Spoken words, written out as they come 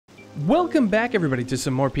Welcome back, everybody, to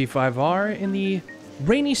some more P5R in the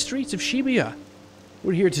rainy streets of Shibuya.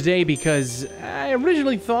 We're here today because I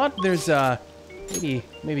originally thought there's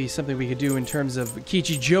maybe something we could do in terms of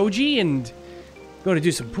Kichijoji and go to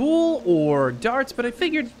do some pool or darts, but I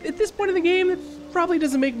figured at this point in the game it probably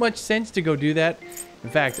doesn't make much sense to go do that. In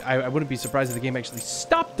fact, I wouldn't be surprised if the game actually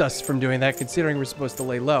stopped us from doing that, considering we're supposed to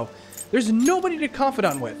lay low. There's nobody to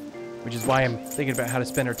confidant with, which is why I'm thinking about how to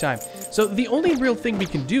spend our time. So the only real thing we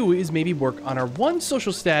can do is maybe work on our one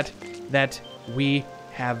social stat that we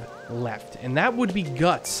have left, and that would be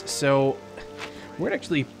guts. So we're gonna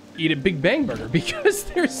actually eat a Big Bang Burger because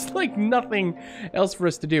there's like nothing else for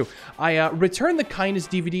us to do. I returned the Kindness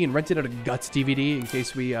DVD and rented out a Guts DVD in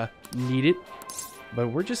case we need it. But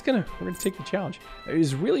we're gonna take the challenge.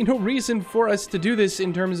 There's really no reason for us to do this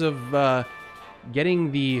in terms of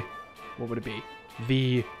getting the, what would it be?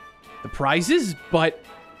 The prizes, but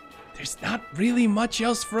there's not really much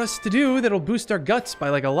else for us to do that'll boost our guts by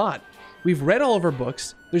like a lot. We've read all of our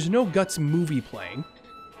books. There's no Guts movie playing.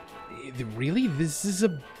 Really, this is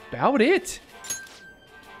about it.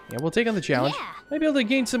 Yeah, we'll take on the challenge. Yeah. Might be able to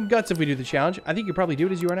gain some guts if we do the challenge. I think you probably do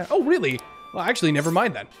it as you are now. Oh, really? Well, actually, never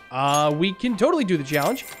mind then. We can totally do the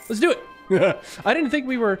challenge. Let's do it. I didn't think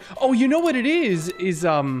we were... Oh, you know what it is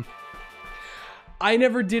I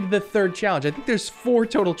never did the third challenge. I think there's 4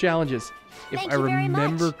 total challenges, if I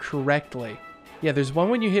remember correctly. Yeah, there's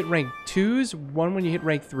one when you hit rank 2s, one when you hit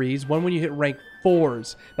rank 3s, one when you hit rank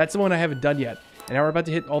 4s. That's the one I haven't done yet. And now we're about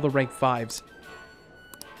to hit all the rank 5s.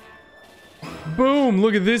 Boom!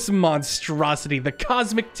 Look at this monstrosity, the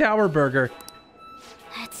Cosmic Tower Burger.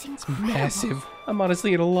 That's It's incredible. massive. I'm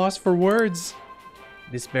honestly at a loss for words.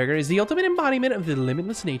 This burger is the ultimate embodiment of the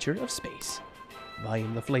limitless nature of space.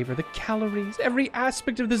 Volume, the flavor, the calories, every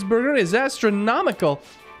aspect of this burger is astronomical.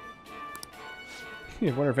 I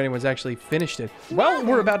wonder if anyone's actually finished it. Well,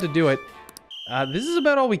 we're about to do it. This is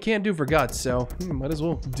about all we can do for guts, so might as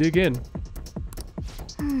well dig in.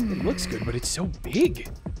 It looks good, but it's so big.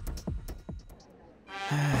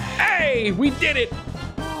 Hey, we did it!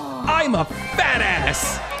 I'm a fat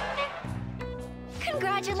ass!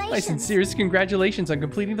 Congratulations! My sincerest congratulations on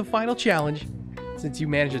completing the final challenge. Since you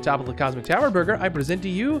managed to topple the Cosmic Tower Burger, I present to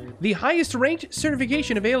you the highest ranked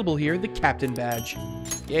certification available here, the Captain Badge.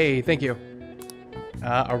 Yay, thank you.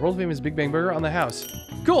 Our world famous Big Bang Burger on the house.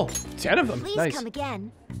 Cool, 10 of them, Please nice. come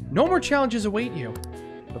again. No more challenges await you.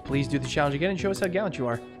 But please do the challenge again and show us how gallant you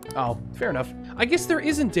are. Oh, fair enough. I guess there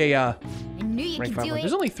isn't a, I knew you rank could 5 do one. it.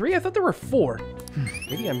 There's only 3? I thought there were 4.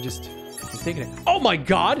 Maybe I'm just mistaken it. Oh my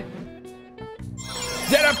god!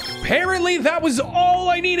 Then apparently that was all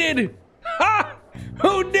I needed! Ha!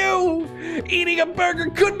 Who knew? Eating a burger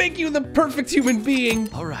could make you the perfect human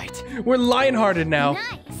being. All right. We're lion-hearted now.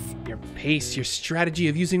 Nice. Your pace, your strategy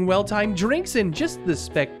of using well-timed drinks, and just the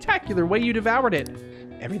spectacular way you devoured it.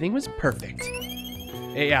 Everything was perfect.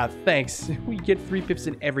 Yeah, thanks. We get 3 pips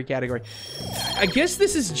in every category. I guess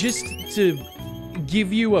this is just to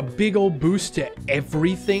give you a big old boost to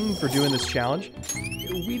everything for doing this challenge.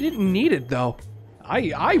 We didn't need it though.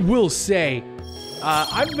 I will say,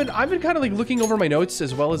 I've been kind of like looking over my notes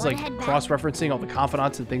as well as like cross-referencing all the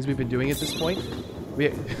confidants and things we've been doing at this point. We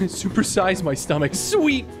supersize my stomach.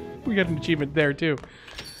 Sweet. We got an achievement there too.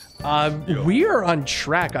 We are on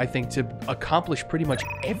track, I think, to accomplish pretty much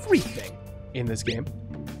everything in this game.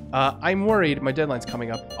 I'm worried. My deadline's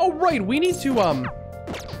coming up. Oh, right. We need to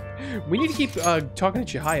keep talking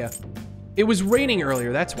to Chihaya. It was raining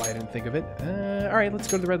earlier. That's why I didn't think of it. All right, let's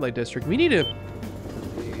go to the red light district. We need to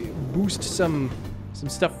boost some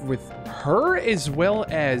stuff with her as well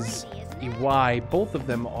as EY. Both of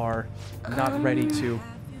them are not ready to...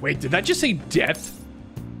 Wait, did that just say death?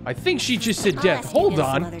 I think she just said death. Hold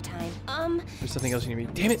on. There's something else you need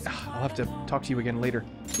me. Damn it. I'll have to talk to you again later.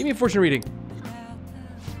 Give me a fortune reading.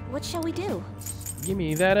 What shall we do? Give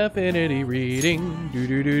me that affinity reading.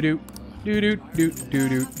 Do-do-do-do.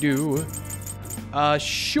 Do-do-do-do-do-do.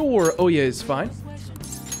 Sure. Oh, yeah, it's fine.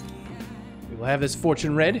 We will have this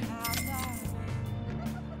fortune read.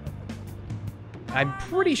 I'm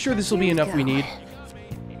pretty sure this will be enough we need.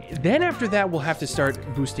 Then after that, we'll have to start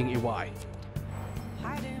boosting EY.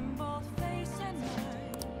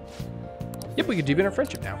 Yep, we could deepen our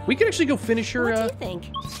friendship now. We could actually go finish her, What do you think?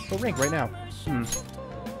 her rank right now.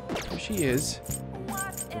 There she is.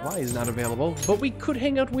 EY is not available, but we could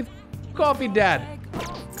hang out with Coffee Dad.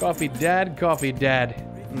 Coffee Dad, Coffee Dad.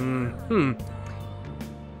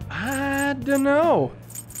 I don't know.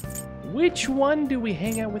 Which one do we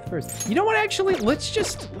hang out with first? You know what, actually? Let's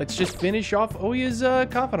just finish off Oya's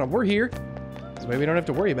confidant. We're here. This way we don't have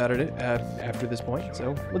to worry about it after this point.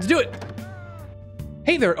 So let's do it.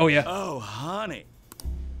 Hey there, Oya. Oh, honey.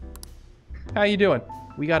 How you doing?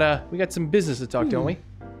 We got some business to talk, don't we?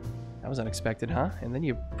 That was unexpected, huh? And then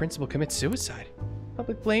your principal commits suicide.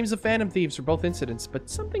 Public blames the Phantom Thieves for both incidents, but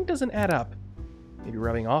something doesn't add up. Maybe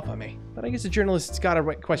rubbing off on me. But I guess a journalist's gotta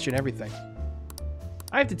question everything.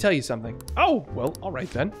 I have to tell you something. Oh, well, all right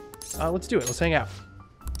then. Let's do it. Let's hang out.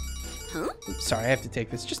 Huh? Oops, sorry, I have to take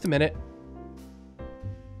this. Just a minute.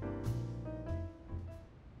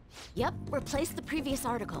 Yep, replace the previous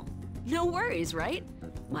article. No worries, right?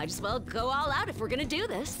 Might as well go all out if we're gonna do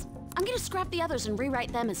this. I'm gonna scrap the others and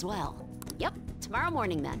rewrite them as well. Yep, tomorrow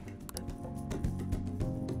morning then.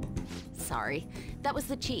 Sorry, that was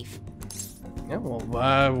the chief. Yeah,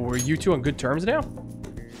 well, were you two on good terms now?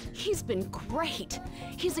 He's been great.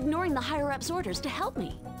 He's ignoring the higher-ups' orders to help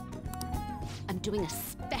me. I'm doing a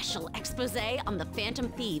special expose on the Phantom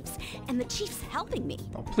Thieves, and the chief's helping me.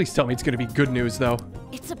 Oh, please tell me it's gonna be good news, though.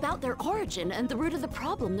 It's about their origin and the root of the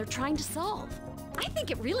problem they're trying to solve. I think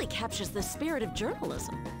it really captures the spirit of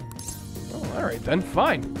journalism. Oh, all right then,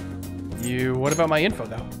 fine. What about my info,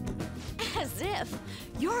 though? As if.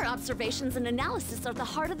 Your observations and analysis are the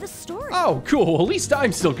heart of the story. Oh, cool. At least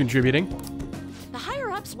I'm still contributing. The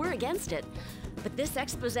higher-ups were against it, but this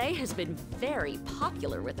expose has been very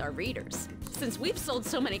popular with our readers. Since we've sold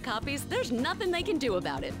so many copies, there's nothing they can do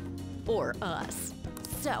about it. Or us.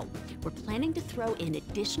 So, we're planning to throw in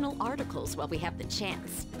additional articles while we have the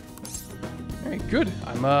chance. All right, good.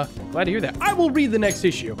 I'm glad to hear that. I will read the next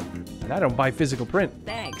issue. And I don't buy physical print.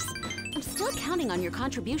 Thanks. I'm still counting on your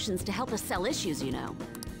contributions to help us sell issues, you know.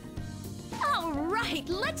 All right,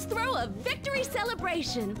 let's throw a victory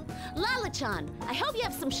celebration. Lala-chan, I hope you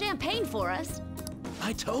have some champagne for us.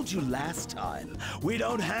 I told you last time, we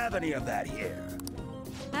don't have any of that here.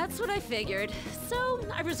 That's what I figured. So,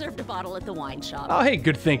 I reserved a bottle at the wine shop. Oh, hey,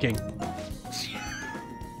 good thinking.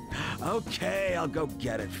 Okay, I'll go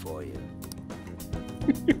get it for you.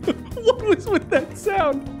 What was with that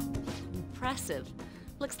sound? Impressive.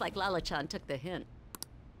 Looks like Lala-chan took the hint.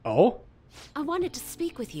 Oh? I wanted to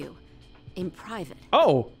speak with you. In private.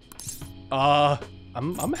 Oh.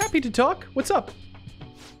 I'm happy to talk. What's up?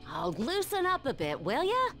 I'll loosen up a bit, will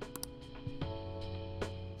ya?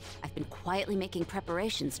 I've been quietly making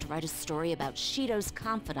preparations to write a story about Shido's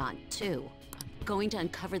confidant, too. I'm going to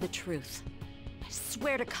uncover the truth. I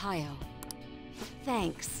swear to Kaio.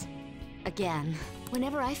 Thanks. Again.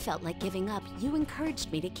 Whenever I felt like giving up, you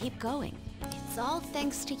encouraged me to keep going. It's all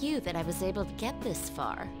thanks to you that I was able to get this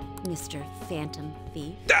far, Mr. Phantom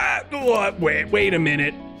Thief. What? Wait a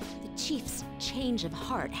minute. The Chief's change of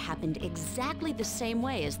heart happened exactly the same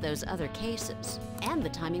way as those other cases. And the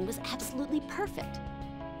timing was absolutely perfect.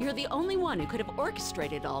 You're the only one who could have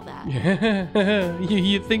orchestrated all that.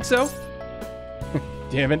 You think so?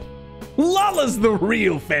 Damn it. Lala's the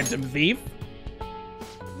real Phantom Thief.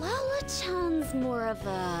 Lala-chan's more of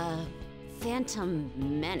a phantom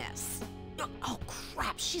menace. Oh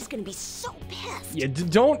crap, she's gonna be so pissed. Yeah,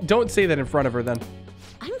 don't say that in front of her then.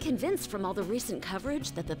 I'm convinced from all the recent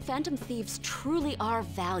coverage that the Phantom Thieves truly are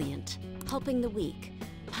valiant, helping the weak,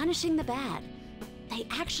 punishing the bad. They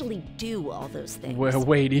actually do all those things. Well,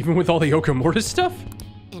 wait, even with all the Okamura stuff?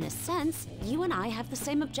 In a sense, you and I have the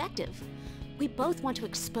same objective. We both want to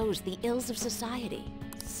expose the ills of society.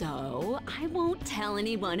 So, I won't tell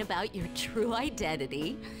anyone about your true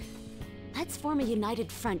identity. Let's form a united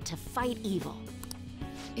front to fight evil.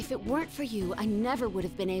 If it weren't for you, I never would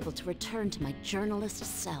have been able to return to my journalist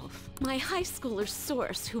self. My high schooler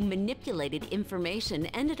source who manipulated information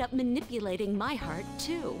ended up manipulating my heart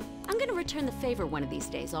too. I'm gonna return the favor one of these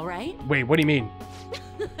days, all right? Wait, what do you mean?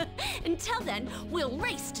 Until then, we'll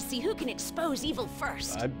race to see who can expose evil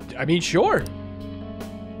first. I mean, sure.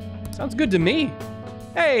 Sounds good to me.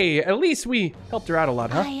 Hey, at least we helped her out a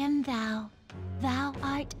lot, huh? I am thou, thou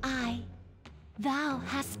art I. Thou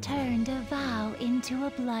hast turned a vow into a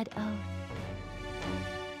blood oath.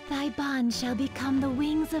 Thy bond shall become the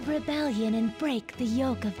wings of rebellion and break the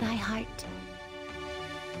yoke of thy heart.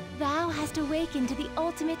 Thou hast awakened to the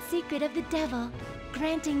ultimate secret of the devil,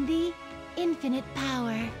 granting thee infinite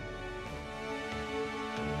power.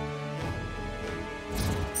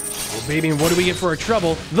 Well, baby, and what do we get for our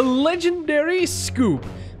trouble? The legendary scoop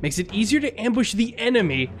makes it easier to ambush the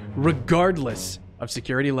enemy regardless of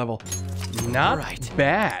security level. Not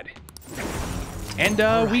bad.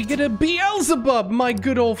 And we get a Beelzebub, my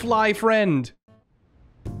good old fly friend.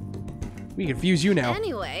 We can fuse you now.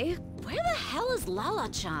 Anyway, where the hell is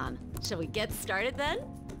Lala-chan? Shall we get started then?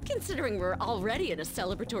 Considering we're already in a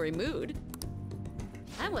celebratory mood.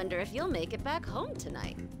 I wonder if you'll make it back home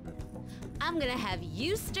tonight. I'm gonna have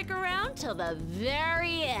you stick around till the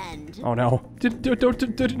very end. Oh no.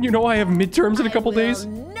 Didn't you know I have midterms in a couple days? I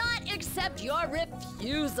will not accept accept your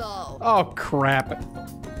refusal. Oh, crap.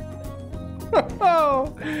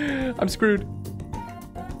 Oh, I'm screwed.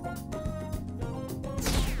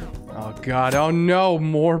 Oh, God. Oh, no.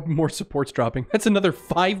 More supports dropping. That's another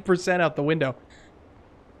 5% out the window.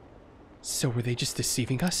 So were they just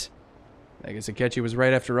deceiving us? I guess Akechi was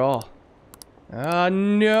right after all. Ah,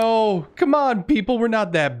 no. Come on, people. We're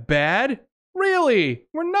not that bad. Really?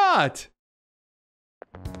 We're not.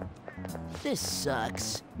 This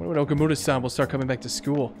sucks. When Okamura-san will start coming back to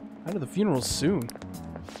school? Out of the funeral soon.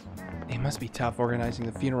 It must be tough organizing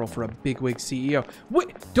the funeral for a bigwig CEO. Wait,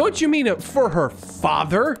 don't you mean for her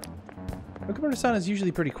father? Okamura-san is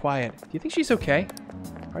usually pretty quiet. Do you think she's okay?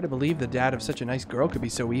 Hard to believe the dad of such a nice girl could be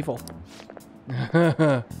so evil.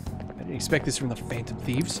 I didn't expect this from the Phantom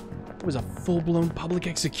Thieves. It was a full-blown public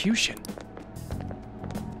execution.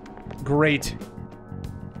 Great.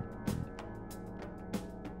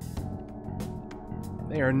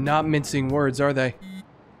 They are not mincing words, are they?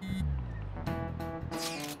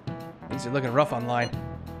 Things are looking rough online.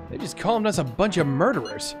 They just called us a bunch of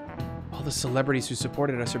murderers. All the celebrities who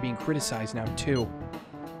supported us are being criticized now, too.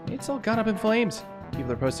 It's all gone up in flames.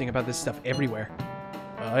 People are posting about this stuff everywhere.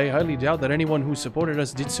 I highly doubt that anyone who supported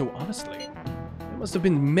us did so honestly. There must have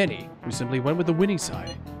been many who simply went with the winning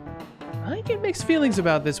side. I get mixed feelings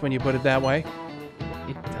about this when you put it that way.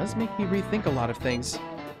 It does make me rethink a lot of things.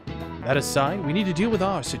 That aside, we need to deal with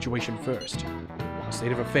our situation first. The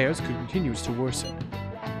state of affairs continues to worsen.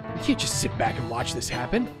 We can't just sit back and watch this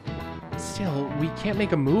happen. Still, we can't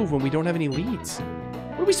make a move when we don't have any leads.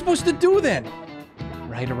 What are we supposed to do then?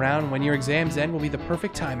 Right around when your exams end will be the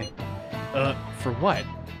perfect timing. For what?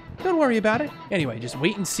 Don't worry about it. Anyway, just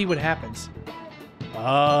wait and see what happens.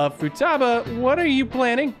 Futaba, what are you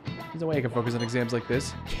planning? There's no way I can focus on exams like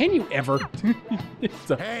this. Can you ever? It's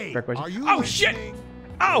a fair question. Are you oh, listening? shit!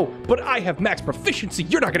 Oh, but I have max proficiency.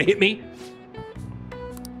 You're not gonna hit me.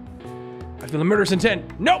 I feel a murderous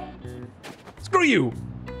intent. Nope. Screw you.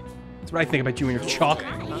 That's what I think about you and your chalk.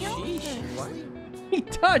 He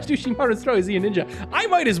dodged Ushimaru's throw. Is he a ninja? I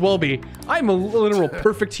might as well be. I'm a literal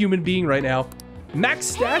perfect human being right now.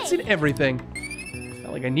 Max stats and everything.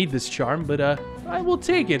 Not like I need this charm, but I will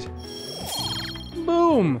take it.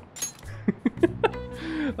 Boom.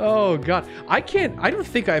 Oh god, I don't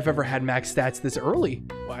think I've ever had max stats this early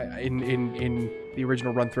in the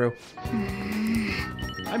original run through.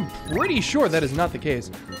 I'm pretty sure that is not the case.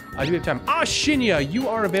 Do we have time? Ah, Shinya, you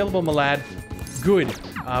are available, my lad. Good.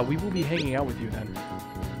 We will be hanging out with you then.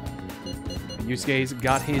 Yusuke's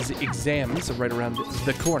got his exams right around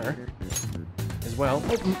the corner as well. Oh,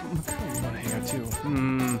 I want to hang out too.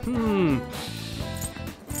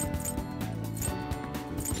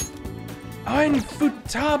 I'm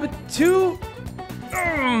Futaba too?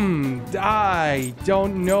 I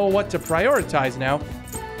don't know what to prioritize now.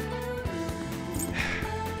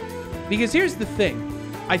 Because here's the thing.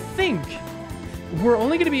 I think we're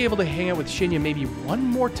only going to be able to hang out with Shinya maybe one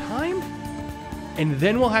more time. And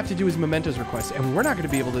then we'll have to do his mementos request. And we're not going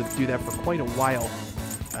to be able to do that for quite a while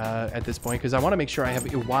at this point. Because I want to make sure I have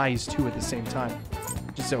Iwai's too at the same time.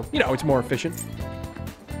 Just so, you know, it's more efficient.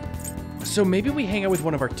 So maybe we hang out with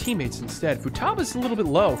one of our teammates instead. Futaba's a little bit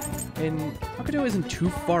low, and Makoto isn't too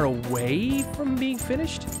far away from being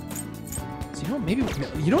finished. So, you know, maybe,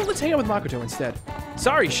 you know what, let's hang out with Makoto instead.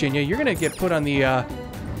 Sorry, Shinya, you're gonna get put on the,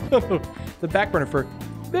 the back burner for a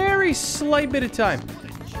very slight bit of time.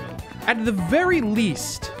 At the very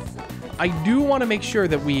least, I do want to make sure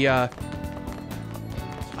that we, either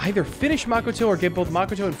finish Makoto or get both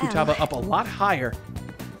Makoto and Futaba up a lot higher.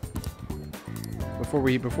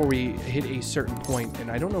 Before we hit a certain point, and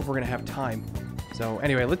I don't know if we're gonna have time. So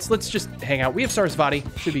anyway, let's just hang out. We have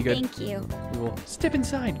Sarasvati. Should be good. Thank you. We will step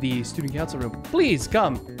inside the student council room. Please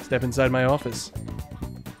come. Step inside my office.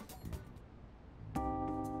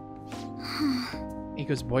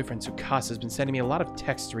 Eiko's boyfriend Tsukasa has been sending me a lot of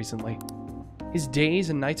texts recently. His days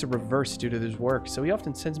and nights are reversed due to his work, so he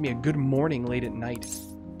often sends me a good morning late at night.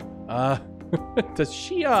 Does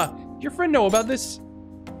she, your friend know about this?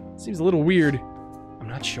 Seems a little weird. I'm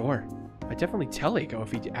not sure. I'd definitely tell Eiko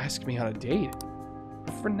if he'd ask me on a date.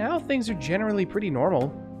 But for now, things are generally pretty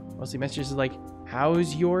normal. Mostly messages like,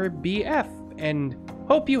 how's your BF? And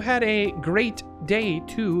hope you had a great day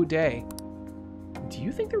today. Do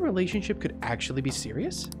you think the relationship could actually be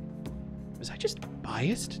serious? Was I just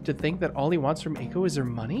biased to think that all he wants from Eiko is her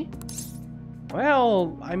money?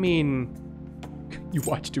 Well, I mean, you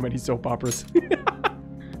watch too many soap operas.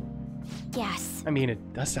 Yes. I mean,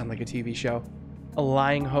 it does sound like a TV show. A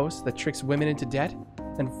lying host that tricks women into debt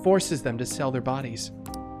and forces them to sell their bodies.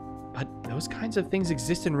 But those kinds of things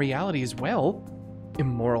exist in reality as well.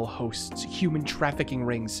 Immoral hosts, human trafficking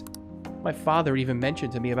rings. My father even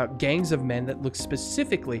mentioned to me about gangs of men that look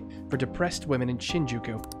specifically for depressed women in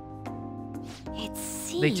Shinjuku. It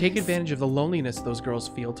seems... They take advantage of the loneliness those girls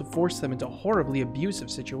feel to force them into horribly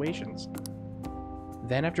abusive situations.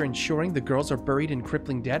 Then, after ensuring the girls are buried in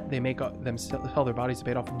crippling debt, they make them sell their bodies to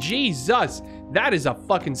pay it off. Jesus! That is a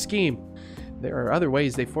fucking scheme! There are other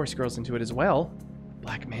ways they force girls into it as well.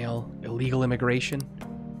 Blackmail, illegal immigration.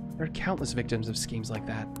 There are countless victims of schemes like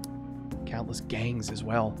that. Countless gangs as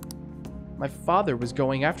well. My father was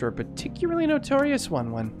going after a particularly notorious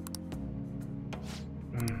one when...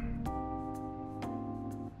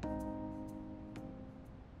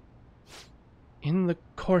 In the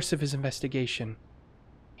course of his investigation,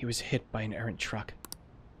 he was hit by an errant truck.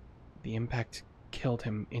 The impact killed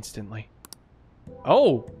him instantly.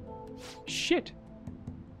 Oh! Shit!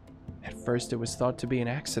 At first it was thought to be an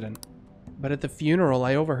accident, but at the funeral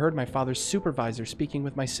I overheard my father's supervisor speaking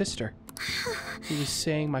with my sister. He was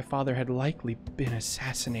saying my father had likely been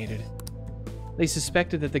assassinated. They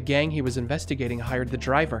suspected that the gang he was investigating hired the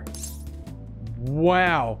driver.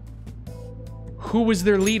 Wow! Who was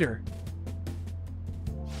their leader?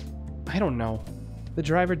 I don't know. The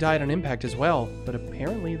driver died on impact as well, but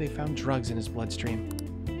apparently they found drugs in his bloodstream.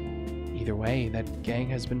 Either way, that gang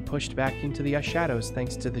has been pushed back into the shadows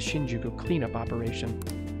thanks to the Shinjuku cleanup operation.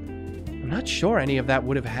 I'm not sure any of that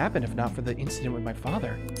would have happened if not for the incident with my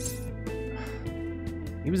father.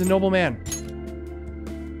 He was a noble man.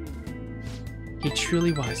 He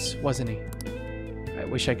truly was, wasn't he? I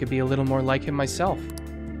wish I could be a little more like him myself.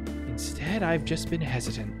 Instead, I've just been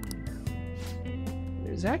hesitant.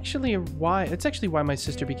 That's actually why my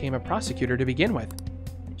sister became a prosecutor to begin with.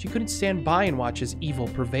 She couldn't stand by and watch as evil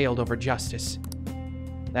prevailed over justice.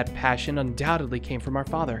 That passion undoubtedly came from our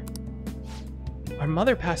father. Our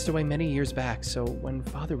mother passed away many years back, so when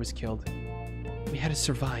father was killed, we had to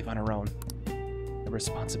survive on our own. The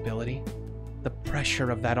responsibility, the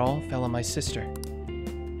pressure of that all fell on my sister.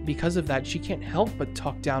 Because of that, she can't help but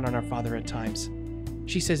talk down on our father at times.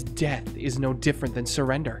 She says death is no different than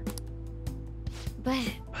surrender.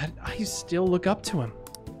 But I still look up to him.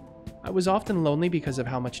 I was often lonely because of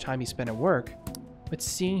how much time he spent at work, but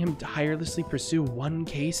seeing him tirelessly pursue one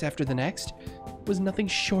case after the next was nothing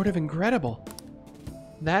short of incredible.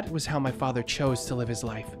 That was how my father chose to live his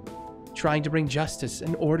life, trying to bring justice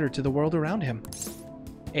and order to the world around him.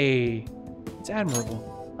 It's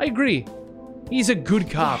admirable. I agree. He's a good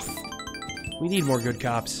cop. Yes. We need more good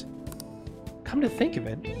cops. Come to think of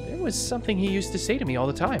it, there was something he used to say to me all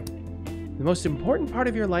the time. The most important part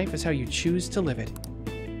of your life is how you choose to live it.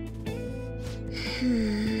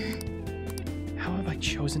 How have I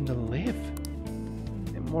chosen to live?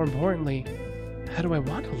 And more importantly, how do I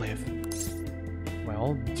want to live?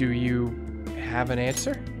 Well, do you have an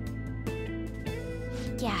answer?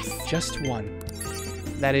 Yes. Just one.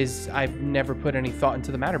 That is, I've never put any thought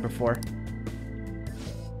into the matter before.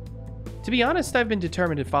 To be honest, I've been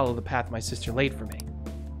determined to follow the path my sister laid for me.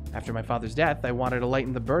 After my father's death, I wanted to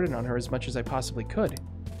lighten the burden on her as much as I possibly could.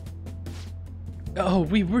 Oh,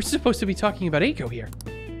 we were supposed to be talking about Eiko here.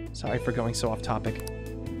 Sorry for going so off topic.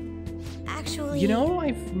 Actually... You know,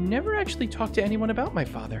 I've never actually talked to anyone about my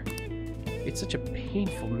father. It's such a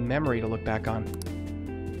painful memory to look back on.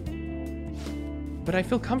 But I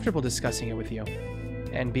feel comfortable discussing it with you.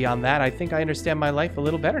 And beyond that, I think I understand my life a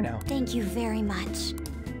little better now. Thank you very much.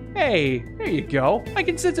 Hey, there you go. I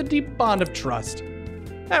can sense a deep bond of trust.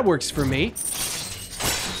 That works for me.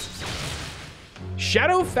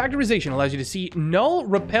 Shadow Factorization allows you to see null,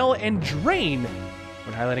 repel, and drain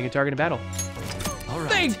when highlighting a target in battle. All right.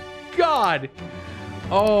 Thank God!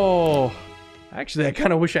 Oh, actually, I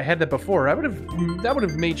kind of wish I had that before. That would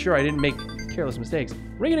have made sure I didn't make careless mistakes.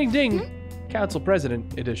 Ring-a-ding-ding, Council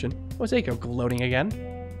President Edition. What's Eiko gloating again?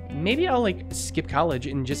 Maybe I'll skip college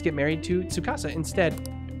and just get married to Tsukasa instead.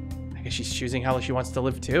 I guess she's choosing how she wants to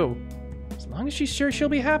live too. As long as she's sure she'll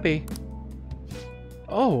be happy.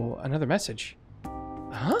 Oh, another message.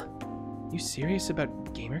 Huh? You serious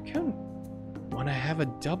about Gamer-kun? Wanna have a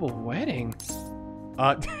double wedding?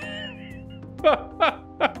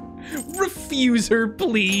 Refuse her,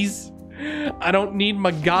 please. I don't need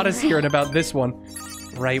my goddess hearing about this one.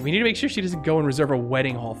 Right, we need to make sure she doesn't go and reserve a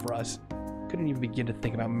wedding hall for us. Couldn't even begin to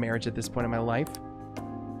think about marriage at this point in my life.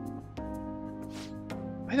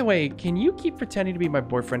 By the way, can you keep pretending to be my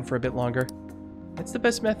boyfriend for a bit longer? That's the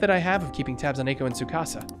best method I have of keeping tabs on Eiko and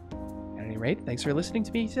Tsukasa. At any rate, thanks for listening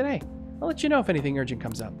to me today. I'll let you know if anything urgent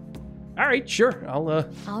comes up. Alright, sure, All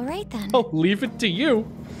right then. I'll leave it to you.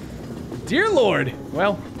 Dear Lord!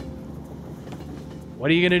 Well, what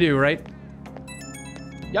are you gonna do, right?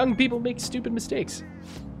 Young people make stupid mistakes.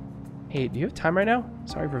 Hey, do you have time right now?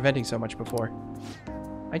 Sorry for venting so much before.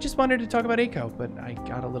 I just wanted to talk about Eiko, but I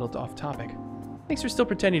got a little off topic. Thanks for still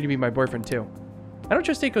pretending to be my boyfriend, too. I don't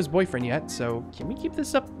trust Eiko's boyfriend yet, so can we keep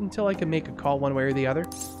this up until I can make a call one way or the other?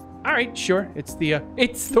 Alright, sure. It's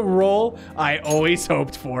the role I always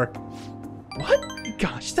hoped for. What?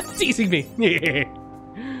 Gosh, stop teasing me.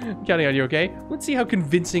 I'm counting on you, okay? Let's see how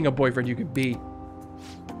convincing a boyfriend you can be.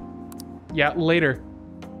 Yeah, later.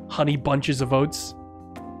 Honey bunches of oats.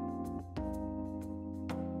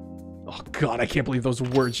 Oh god, I can't believe those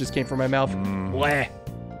words just came from my mouth. Bleh.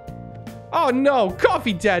 Oh no,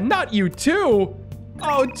 Coffee Dad, not you too!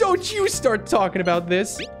 Oh, don't you start talking about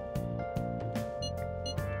this.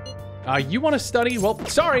 You want to study? Well,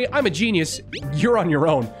 sorry, I'm a genius. You're on your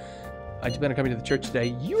own. I just plan on coming to the church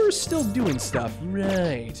today. You're still doing stuff.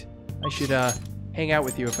 Right. I should, hang out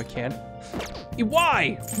with you if I can.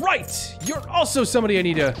 Why? Right! You're also somebody I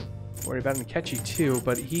need to worry about and catchy too,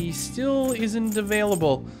 but he still isn't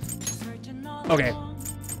available. Okay.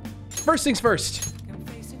 First things first.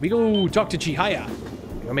 We go talk to Chihaya.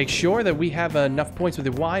 We'll make sure that we have enough points with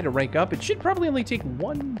the Y to rank up. It should probably only take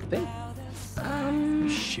one thing. You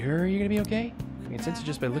sure you're gonna be okay? I can sense it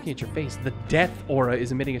just by looking at your face. The death aura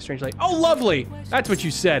is emitting a strange light. Oh, lovely! That's what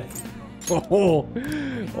you said. Oh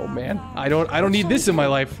man. I don't need this in my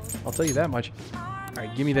life. I'll tell you that much.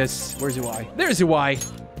 Alright, give me this. Where's your Y? There's your Y.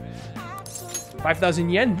 5,000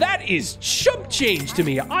 yen? That is chump change to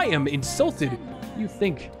me. I am insulted. You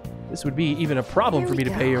think this would be even a problem for me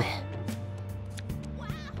to pay you?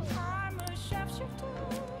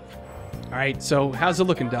 Alright, so how's it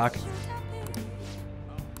looking, Doc?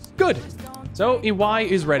 Good. So, EY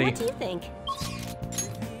is ready. What do you think?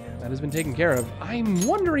 That has been taken care of. I'm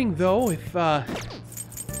wondering, though, if,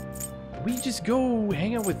 we just go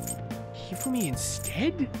hang out with Hifumi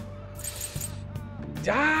instead?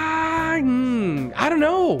 I don't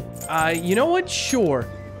know. You know what? Sure.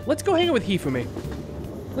 Let's go hang out with Hifumi.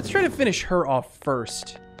 Let's try to finish her off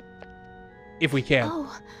first. If we can.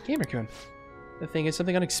 Oh. Gamer-kun. The thing is,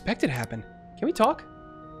 something unexpected happened. Can we talk?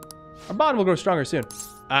 Our bond will grow stronger soon.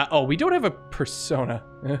 Oh, we don't have a persona.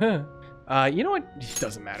 You know what? It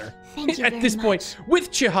doesn't matter. Thank you At this point, with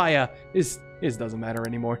Chihaya, this doesn't matter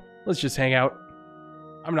anymore. Let's just hang out.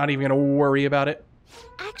 I'm not even gonna worry about it.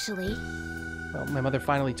 Actually... Well, my mother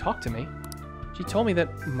finally talked to me. She told me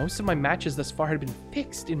that most of my matches thus far had been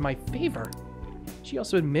fixed in my favor. She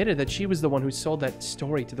also admitted that she was the one who sold that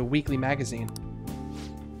story to the weekly magazine.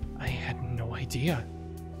 I had no idea.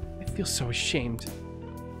 I feel so ashamed.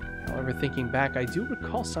 However, thinking back, I do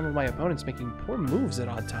recall some of my opponents making poor moves at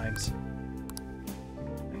odd times.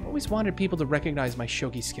 I've always wanted people to recognize my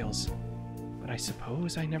shogi skills, but I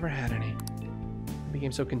suppose I never had any. I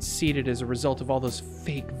became so conceited as a result of all those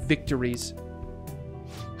fake victories.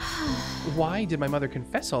 Why did my mother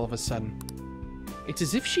confess all of a sudden? It's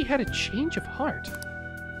as if she had a change of heart.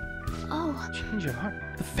 Oh. Change of heart?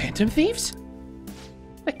 The Phantom Thieves?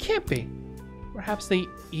 That can't be. Perhaps they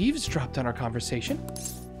eavesdropped on our conversation.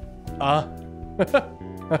 I'm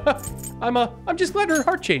just glad her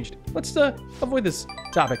heart changed. Let's avoid this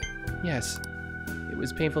topic. Yes. It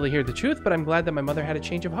was painful to hear the truth, but I'm glad that my mother had a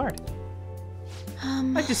change of heart.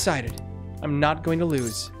 I've decided. I'm not going to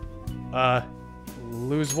lose.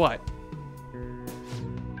 Lose what?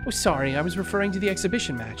 Oh, sorry, I was referring to the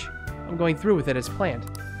exhibition match. I'm going through with it as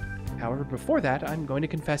planned. However, before that, I'm going to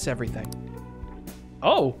confess everything.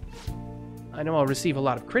 Oh! I know I'll receive a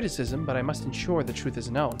lot of criticism, but I must ensure the truth is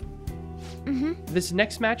known. This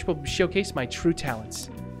next match will showcase my true talents.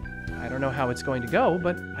 I don't know how it's going to go,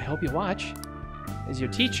 but I hope you watch. As your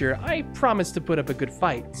teacher, I promise to put up a good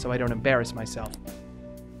fight, so I don't embarrass myself.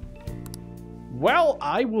 Well,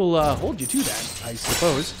 I will hold you to that, I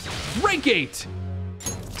suppose. Rank 8!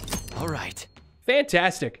 All right.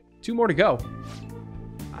 Fantastic. 2 more to go.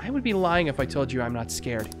 I would be lying if I told you I'm not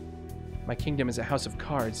scared. My kingdom is a house of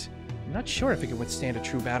cards. I'm not sure if it can withstand a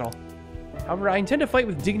true battle. However, I intend to fight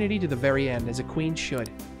with dignity to the very end, as a queen should.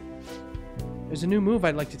 There's a new move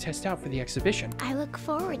I'd like to test out for the exhibition. I look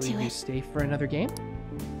forward Will to you it. stay for another game?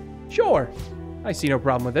 Sure. I see no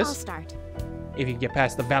problem with I'll this. start. If you can get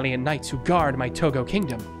past the valiant knights who guard my Togo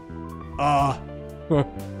kingdom.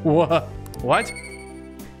 What?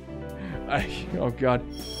 Oh god.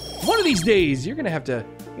 One of these days, you're gonna have to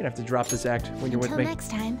drop this act when you're Until with me. next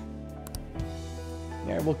time.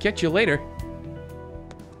 Yeah, we'll catch you later.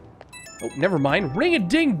 Oh, never mind.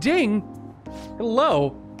 Ring-a-ding-ding!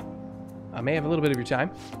 Hello. May I have a little bit of your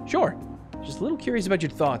time? Sure. Just a little curious about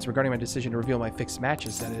your thoughts regarding my decision to reveal my fixed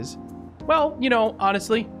matches, that is. Well, you know,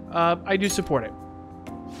 honestly, I do support it.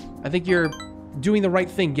 I think you're doing the right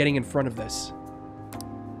thing getting in front of this.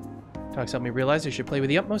 Talks helped me realize I should play with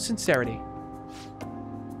the utmost sincerity.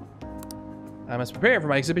 I must prepare for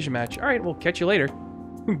my exhibition match. All right, we'll catch you later.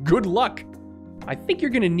 Good luck. I think you're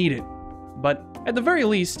gonna need it, but at the very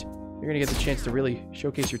least, you're gonna get the chance to really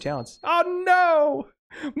showcase your talents. Oh no!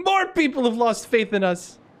 More people have lost faith in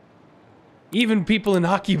us. Even people in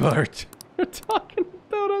Akibart are talking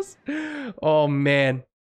about us. Oh man.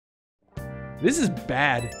 This is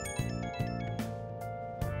bad.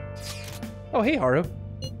 Oh, hey, Haru.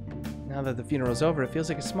 Now that the funeral's over, it feels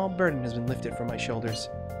like a small burden has been lifted from my shoulders.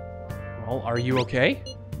 Well, are you okay?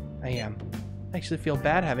 I am. I actually feel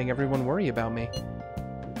bad having everyone worry about me.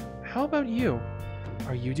 How about you?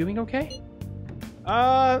 Are you doing okay?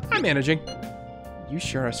 I'm managing. You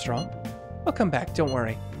sure are strong. I'll come back, don't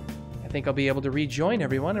worry. I think I'll be able to rejoin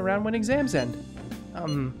everyone around when exams end.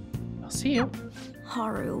 I'll see you.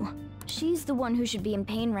 Haru. She's the one who should be in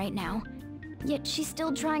pain right now. Yet she's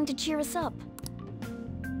still trying to cheer us up.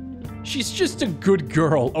 She's just a good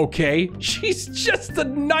girl, okay? She's just a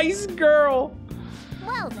nice girl.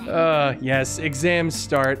 Well then. Yes, exams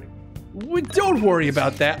start. Don't worry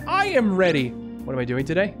about that. I am ready. What am I doing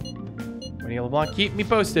today? Winnie LeBlanc, keep me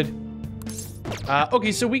posted.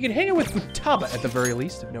 Okay, so we can hang out with Futaba at the very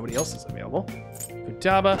least, if nobody else is available.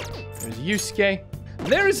 Futaba, there's Yusuke.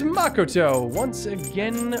 There's Makoto, once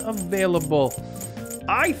again available.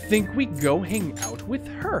 I think we go hang out with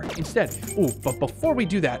her instead. Ooh, but before we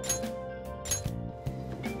do that,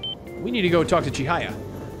 we need to go talk to Chihaya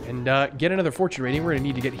and get another fortune rating. We're gonna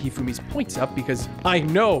need to get Hifumi's points up because I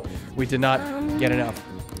know we did not get enough.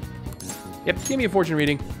 Yep, give me a fortune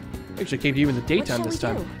reading. Actually came to you in the daytime this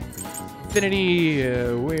time. Infinity,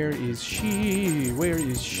 where is she? Where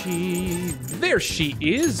is she? There she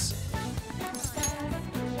is.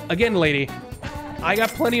 Again, lady, I got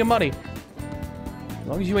plenty of money. As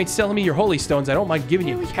long as you ain't selling me your holy stones, I don't mind giving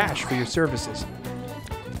you cash for your services.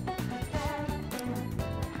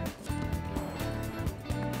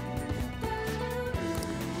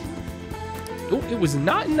 Oh, it was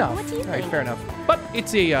not enough. All right, fair enough. But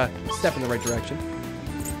it's a step in the right direction.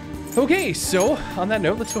 Okay, so on that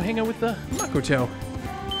note, let's go hang out with Makoto.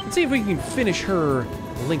 Let's see if we can finish her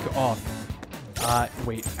link off.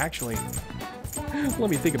 Wait, actually, let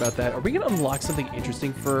me think about that. Are we gonna unlock something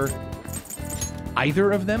interesting for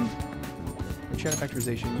either of them? Shadow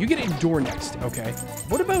factorization. You get Endure next. Okay.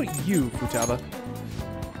 What about you, Futaba?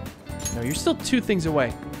 No, you're still 2 things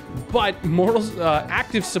away. But Mortal's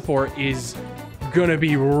active support is gonna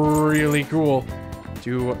be really cool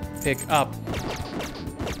to pick up.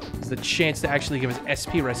 It's the chance to actually give us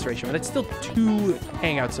SP restoration, but that's still 2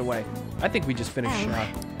 hangouts away. I think we just finish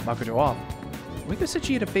Makoto off. Wiko said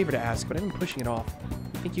she had a favor to ask, but I've been pushing it off.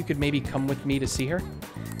 Think you could maybe come with me to see her?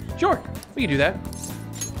 Sure, we can do that.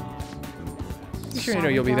 You sure you know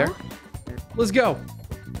you'll be there? Let's go.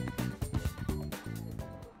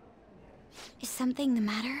 Is something the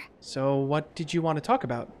matter? So, what did you want to talk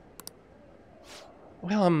about?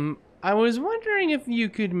 Well, I was wondering if you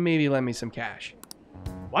could maybe lend me some cash.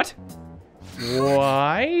 What?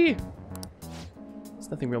 Why? It's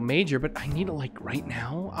nothing real major, but I need it like right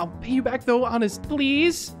now. I'll pay you back though, honest,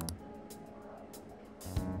 please.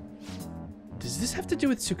 Does this have to do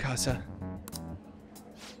with Tsukasa?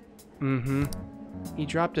 Mm-hmm. He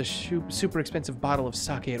dropped a super expensive bottle of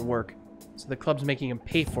sake at work, so the club's making him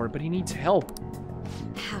pay for it, but he needs help.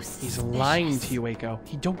 How suspicious. He's lying to you, Eiko.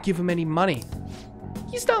 He don't give him any money.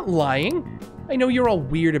 He's not lying. I know you're all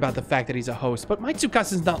weird about the fact that he's a host, but my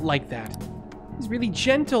Tsukasa's not like that. He's really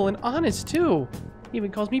gentle and honest, too. He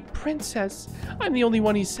even calls me princess. I'm the only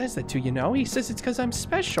one he says that to, you know? He says it's because I'm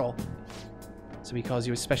special. So he calls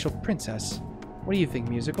you a special princess. What do you think,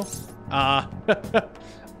 musical? I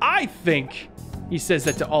think he says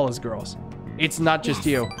that to all his girls. It's not just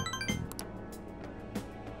you.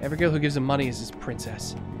 Every girl who gives him money is his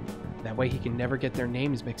princess. That way he can never get their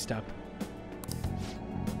names mixed up.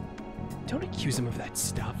 Don't accuse him of that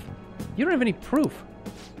stuff. You don't have any proof.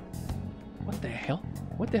 What the hell?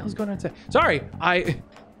 What the hell's going on inside? Sorry,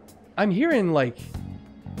 I'm hearing like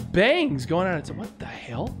bangs going on inside. What the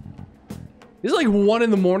hell? This is like 1 in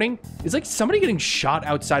the morning. Is like somebody getting shot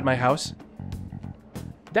outside my house?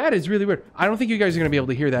 That is really weird. I don't think you guys are gonna be able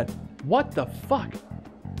to hear that. What the fuck?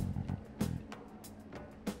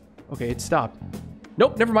 Okay, it stopped.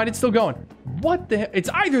 Nope, never mind, it's still going. What the hell? It's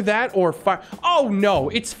either that or fire. Oh no,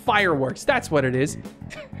 it's fireworks. That's what it is.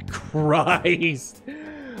 Christ.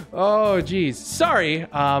 Oh, geez. Sorry.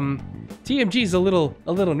 TMG's a little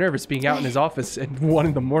nervous being out in his office at 1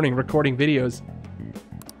 in the morning recording videos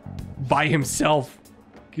by himself.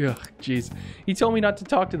 Ugh, jeez. He told me not to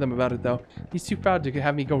talk to them about it, though. He's too proud to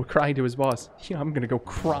have me go crying to his boss. Yeah, I'm gonna go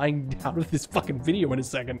crying out of this fucking video in a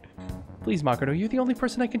second. Please, Makoto, you're the only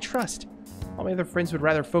person I can trust. All my other friends would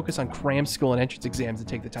rather focus on cram school and entrance exams than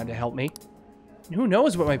take the time to help me. And who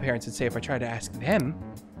knows what my parents would say if I tried to ask them.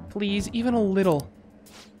 Please, even a little.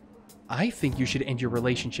 I think you should end your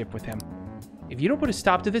relationship with him. If you don't put a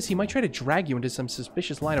stop to this, he might try to drag you into some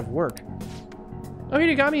suspicious line of work. Oh,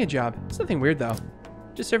 he got me a job. It's nothing weird, though.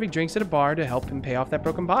 Just serving drinks at a bar to help him pay off that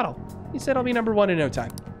broken bottle. He said I'll be #1 in no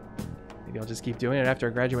time. Maybe I'll just keep doing it after I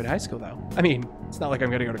graduate high school, though. I mean, it's not like I'm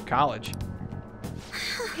gonna go to college.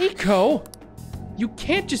 Eiko! You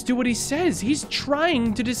can't just do what he says. He's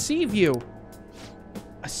trying to deceive you.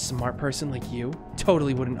 A smart person like you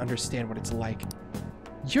totally wouldn't understand what it's like.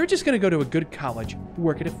 You're just gonna go to a good college,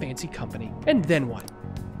 work at a fancy company, and then what?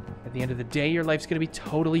 At the end of the day, your life's gonna be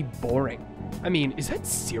totally boring. I mean, is that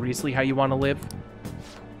seriously how you want to live?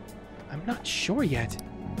 I'm not sure yet.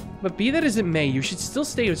 But be that as it may, you should still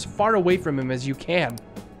stay as far away from him as you can.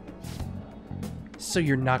 So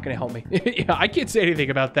you're not going to help me. Yeah, I can't say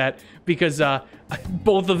anything about that because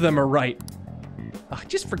both of them are right.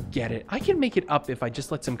 Just forget it. I can make it up if I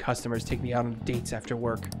just let some customers take me out on dates after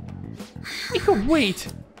work. Eiko,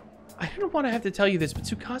 wait! I don't want to have to tell you this, but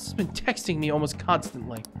Tsukasa's been texting me almost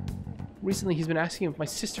constantly. Recently, he's been asking if my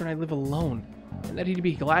sister and I live alone, and that he'd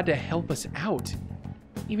be glad to help us out.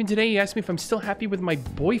 Even today, he asked me if I'm still happy with my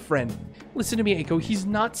boyfriend. Listen to me, Eiko, he's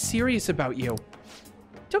not serious about you.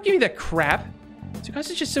 Don't give me that crap.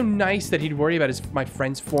 Tsukasa's just so nice that he'd worry about my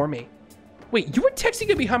friends for me. Wait, you were texting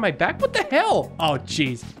him behind my back? What the hell? Oh,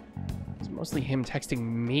 jeez. It's mostly him texting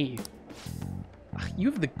me.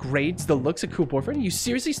 You have the grades, the looks, a cool boyfriend. You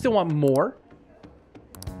seriously still want more?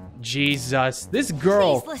 Jesus, this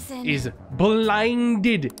girl is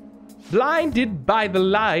blinded. Blinded by the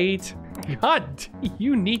light. God,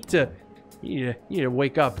 you need to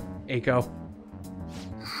wake up, Eiko.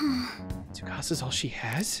 Tsukasa's all she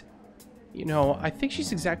has? You know, I think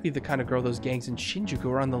she's exactly the kind of girl those gangs in Shinjuku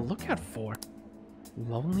are on the lookout for.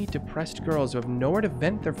 Lonely, depressed girls who have nowhere to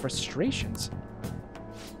vent their frustrations.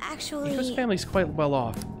 Actually... Eiko's family's quite well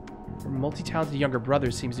off. Her multi-talented younger brother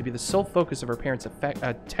seems to be the sole focus of her parents'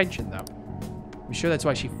 attention, though. I'm sure that's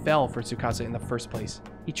why she fell for Tsukasa in the first place.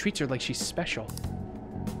 He treats her like she's special.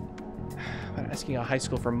 But asking a high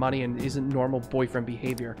school for money and isn't normal boyfriend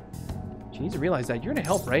behavior. She needs to realize that. You're gonna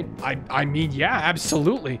help, right? I mean, yeah,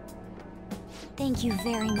 absolutely. Thank you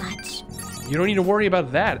very much. You don't need to worry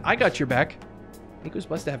about that. I got your back. Eiko's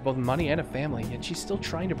blessed to have both money and a family, yet she's still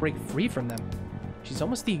trying to break free from them. She's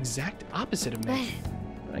almost the exact opposite of me.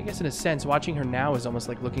 But I guess in a sense, watching her now is almost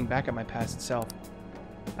like looking back at my past self.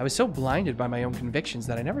 I was so blinded by my own convictions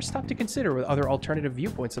that I never stopped to consider other alternative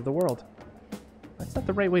viewpoints of the world. That's not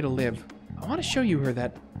the right way to live. I want to show you her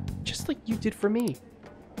that, just like you did for me.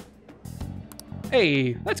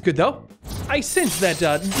 Hey, that's good though. I sense that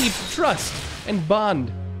deep trust and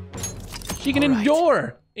bond. She can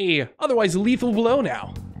endure a otherwise lethal blow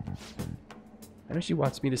now. I know she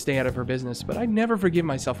wants me to stay out of her business, but I never forgive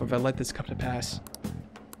myself if I let this come to pass.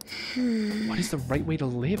 What is the right way to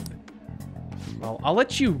live? Well, I'll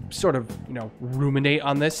let you sort of, ruminate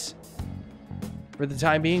on this for the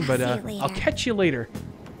time being, but I'll catch you later.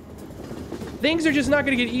 Things are just not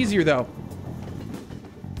going to get easier, though.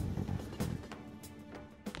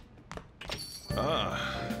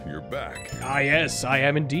 Ah, you're back. Ah, yes, I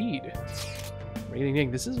am indeed. Really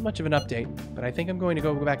think this isn't much of an update, but I think I'm going to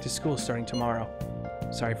go back to school starting tomorrow.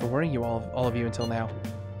 Sorry for worrying you all of you until now.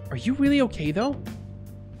 Are you really okay, though?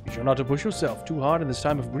 Be sure not to push yourself too hard in this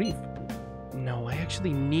time of grief. No, I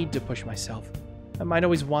actually need to push myself. My mind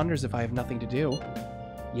always wanders if I have nothing to do.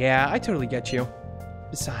 Yeah, I totally get you.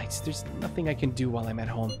 Besides, there's nothing I can do while I'm at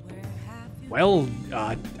home. Well,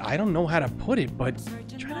 I don't know how to put it, but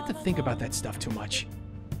try not to think about that stuff too much.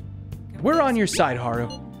 We're on your side, Haru.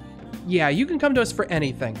 Yeah, you can come to us for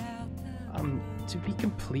anything. To be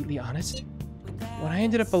completely honest, when I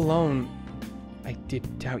ended up alone, I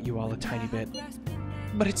did doubt you all a tiny bit.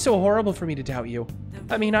 But it's so horrible for me to doubt you.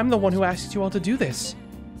 I mean, I'm the one who asked you all to do this.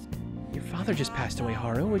 Your father just passed away,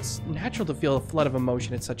 Haru. It's natural to feel a flood of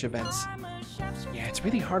emotion at such events. Yeah, it's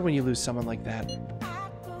really hard when you lose someone like that.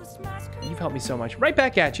 You've helped me so much. Right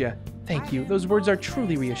back at you. Thank you. Those words are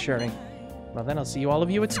truly reassuring. Well, then I'll see all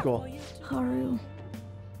of you at school. Haru.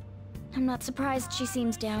 I'm not surprised she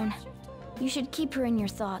seems down. You should keep her in your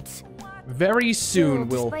thoughts. Very soon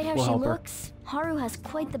we'll despite how help she her. looks, Haru has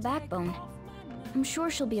quite the backbone. I'm sure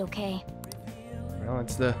she'll be okay. Well,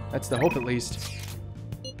 that's the hope at least.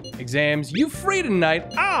 Exams, you free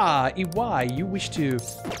tonight? Ah, Iwai, you wish to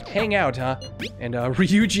hang out, huh? And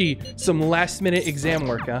Ryuji, some last-minute exam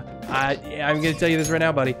work, huh? I'm gonna tell you this right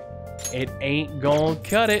now, buddy. It ain't gonna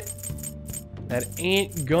cut it. That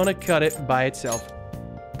ain't gonna cut it by itself.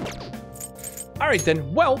 All right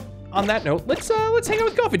then. Well, on that note, let's hang out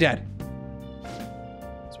with Coffee Dad.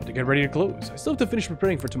 It's about to get ready to close. I still have to finish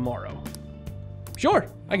preparing for tomorrow. Sure,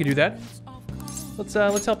 I can do that. Let's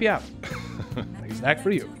help you out. Nice snack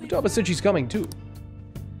for you. Futaba said she's coming too.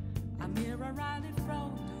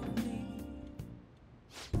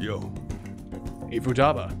 Yo. Hey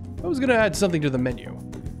Futaba, I was gonna add something to the menu.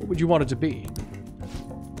 What would you want it to be?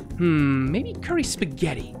 Maybe curry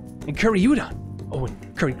spaghetti and curry udon. Oh,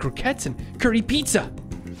 and curry croquettes and curry pizza.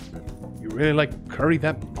 You really like curry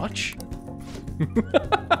that much?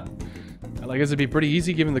 Well, I guess it'd be pretty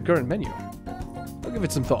easy given the current menu. I'll give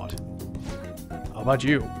it some thought. How about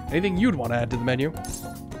you? Anything you'd want to add to the menu?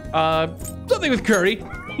 Something with curry.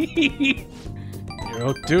 You're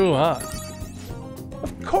hooked too, huh?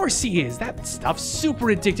 Of course he is. That stuff's super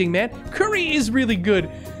addicting, man. Curry is really good.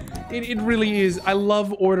 It really is. I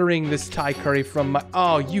love ordering this Thai curry from my...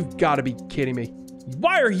 Oh, you've got to be kidding me.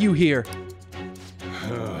 Why are you here?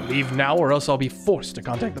 Leave now or else I'll be forced to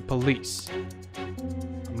contact the police.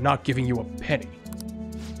 I'm not giving you a penny.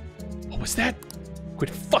 What was that? Quit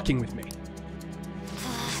fucking with me.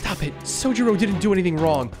 Stop it. Sojiro didn't do anything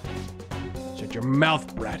wrong. Shut your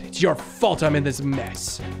mouth, brat. It's your fault I'm in this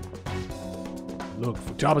mess. Look,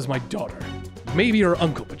 Futaba's my daughter. Maybe your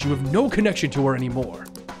uncle, but you have no connection to her anymore.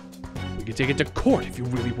 We can take it to court if you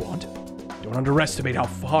really want. Don't underestimate how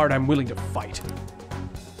hard I'm willing to fight.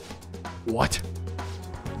 What?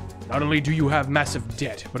 Not only do you have massive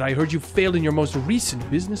debt, but I heard you failed in your most recent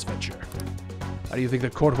business venture. How do you think the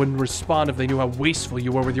court wouldn't respond if they knew how wasteful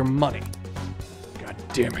you were with your money? God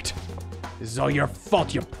damn it. This is all your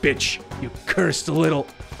fault, you bitch. You cursed little...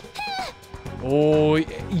 Oh,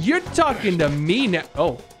 you're talking to me now.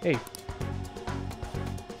 Oh, hey.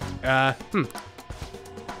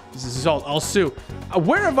 This is assault. I'll sue.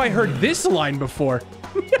 Where have I heard this line before?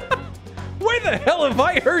 Where the hell have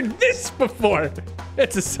I heard this before?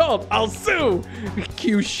 It's assault. I'll sue.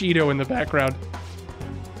 Cue Shido in the background.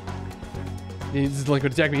 He's like,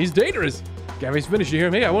 attack me. He's dangerous. Gavi's finished. You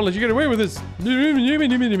hear me? I won't let you get away with this.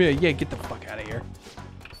 Yeah, get the fuck out of here.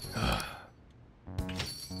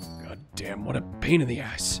 God damn, what a pain in the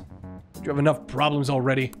ass. Do you have enough problems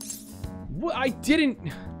already? Well, I didn't.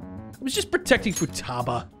 I was just protecting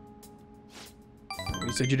Futaba.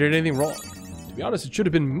 You said you did anything wrong. To be honest, it should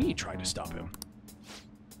have been me trying to stop him.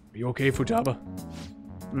 Are you okay, Futaba?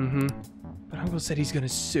 Mm-hmm. But Uncle said he's gonna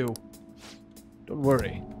sue. Don't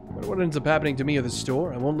worry. No matter what ends up happening to me or the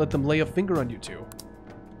store, I won't let them lay a finger on you two.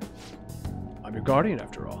 I'm your guardian,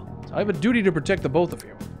 after all. So I have a duty to protect the both of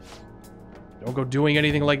you. Don't go doing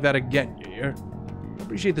anything like that again, you hear? I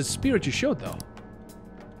appreciate the spirit you showed, though.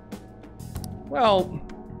 Well,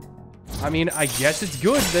 I mean, I guess it's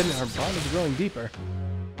good then our bond is growing deeper.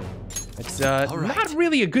 It's not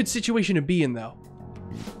really a good situation to be in, though.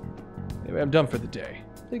 Anyway, I'm done for the day.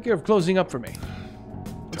 Take care of closing up for me.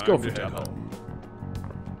 Let's go, Futaba.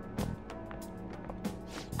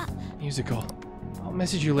 Musical. I'll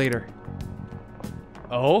message you later.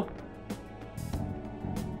 Oh?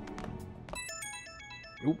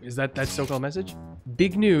 Oop, is that so-called message?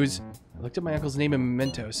 Big news. I looked at my uncle's name in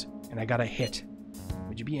mementos, and I got a hit.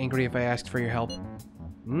 Would you be angry if I asked for your help?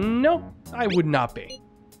 No, I would not be.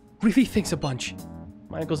 Really thanks a bunch.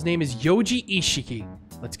 My uncle's name is Yoji Ishiki.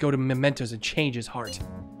 Let's go to mementos and change his heart.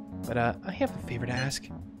 But I have a favor to ask.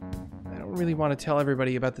 I don't really want to tell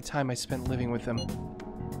everybody about the time I spent living with him.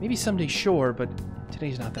 Maybe someday, sure, but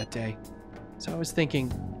today's not that day. So I was thinking,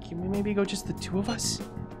 can we maybe go just the two of us?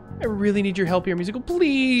 I really need your help here, musical,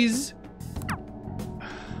 please.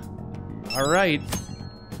 All right.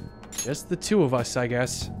 Just the two of us, I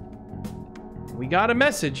guess. We got a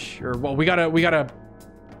message, or well, we got a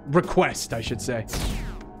request, I should say.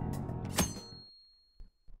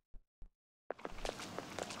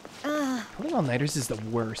 Pulling all-nighters is the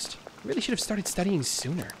worst. Really should have started studying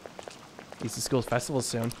sooner. At least the school's festival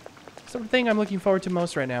soon. It's the thing I'm looking forward to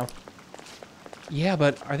most right now. Yeah,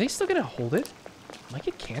 but are they still gonna hold it? It might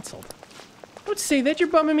get canceled. Don't say that, you're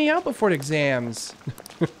bumming me out before the exams.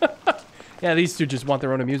 Yeah, these two just want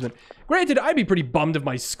their own amusement. Granted, I'd be pretty bummed if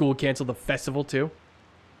my school canceled the festival too.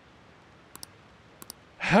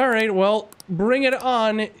 Alright, well, bring it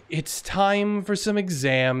on. It's time for some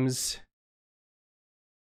exams.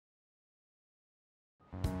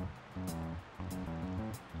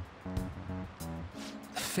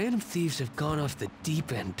 Phantom Thieves have gone off the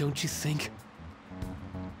deep end, don't you think?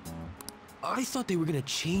 I thought they were gonna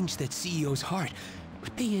change that CEO's heart,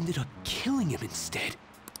 but they ended up killing him instead.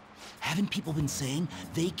 Haven't people been saying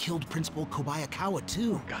they killed Principal Kobayakawa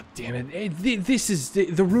too? God damn it.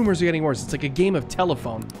 The rumors are getting worse. It's like a game of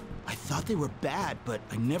telephone. I thought they were bad, but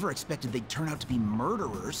I never expected they'd turn out to be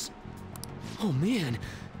murderers. Oh man,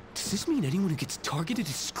 Does this mean anyone who gets targeted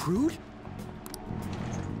is screwed?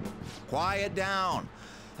 Quiet down.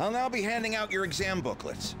 I'll now be handing out your exam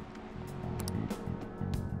booklets.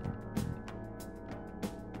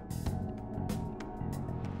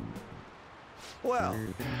 Well,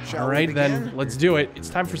 shall we Alright begin? then, let's do it. It's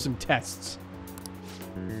time for some tests.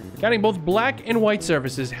 Counting both black and white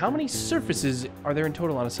surfaces, how many surfaces are there in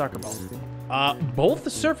total on a soccer ball? Both the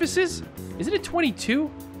surfaces? Isn't it 22?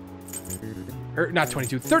 Or not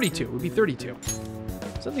 22, 32. It would be 32.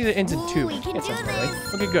 Something that ends in 2. we can That sounds do about right.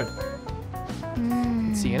 this. Okay, good.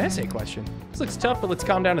 Let's see, an essay question. This looks tough, but let's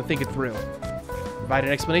calm down and think it through. Provide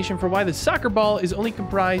an explanation for why the soccer ball is only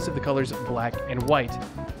comprised of the colors black and white.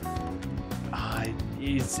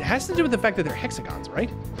 It has to do with the fact that they're hexagons, right?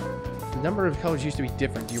 The number of colors used to be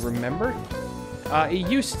different. Do you remember? It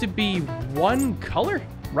used to be one color,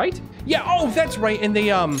 right? Yeah, oh, that's right. And they,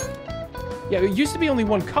 yeah, it used to be only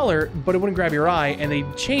one color, but it wouldn't grab your eye, and they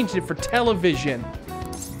changed it for television.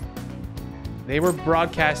 They were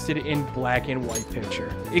broadcasted in black and white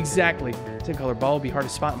picture. Exactly. Same color ball would be hard to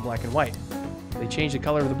spot in black and white. They changed the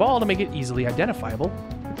color of the ball to make it easily identifiable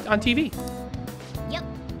on TV. Yep.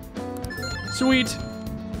 Sweet.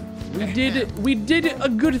 We did a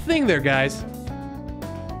good thing there, guys.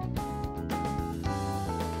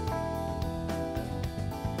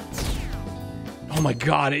 Oh my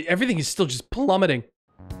god, everything is still just plummeting.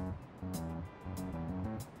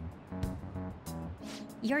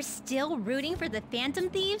 You're still rooting for the Phantom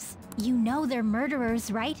Thieves? You know they're murderers,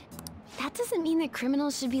 right? That doesn't mean that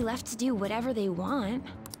criminals should be left to do whatever they want.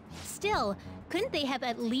 Still, couldn't they have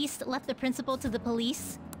at least left the principal to the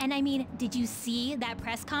police? And I mean, did you see that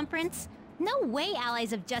press conference? No way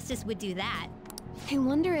Allies of Justice would do that. I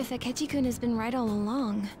wonder if Akechi-kun has been right all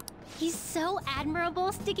along. He's so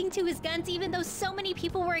admirable, sticking to his guns even though so many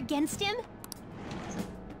people were against him.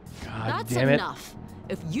 God That's damn it. enough.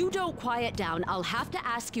 If you don't quiet down, I'll have to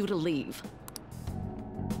ask you to leave.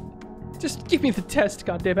 Just give me the test,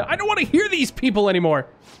 goddammit. I don't want to hear these people anymore.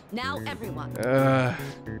 Now, everyone.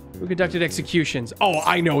 Who conducted executions? Oh,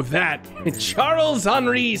 I know that.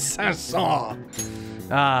 Charles-Henri Sanson.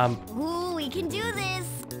 Ooh, we can do this!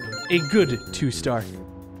 A good 2-star.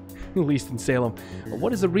 At least in Salem.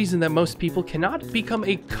 What is the reason that most people cannot become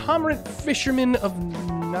a comrade fisherman of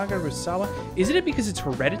Nagarasawa? Isn't it because it's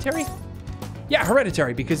hereditary? Yeah,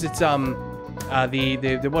 hereditary, because it's, what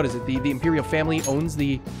is it? The imperial family owns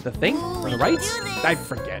the thing? Or the rights? I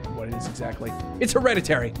forget what it is exactly. It's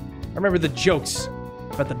hereditary. I remember the jokes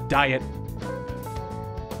about the diet.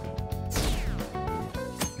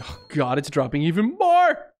 Oh god, it's dropping even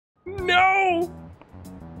more! No!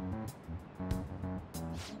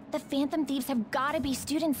 The Phantom Thieves have gotta be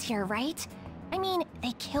students here, right? I mean,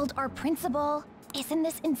 they killed our principal. Isn't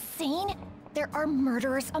this insane? There are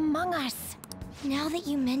murderers among us. Now that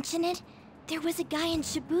you mention it, there was a guy in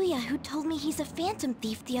Shibuya who told me he's a Phantom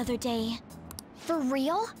Thief the other day. For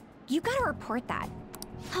real? You gotta report that.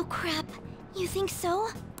 Oh crap, you think so?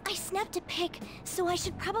 I snapped a pic, so I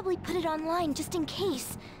should probably put it online just in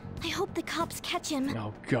case. I hope the cops catch him.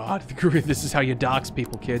 Oh god, this is how you dox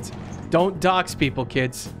people, kids. Don't dox people,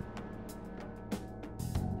 kids.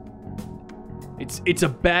 It's a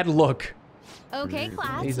bad look. Okay,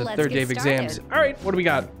 class, He's the let's third get day of started. exams. All right, what do we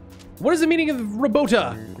got? What is the meaning of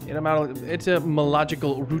robota? It's a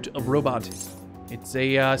etymological root of robot. It's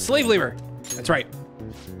a slave labor. That's right.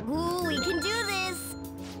 Ooh, we can do this!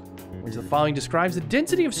 Which the following describes the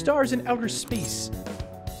density of stars in outer space.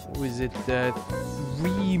 Was it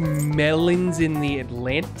 3 melons in the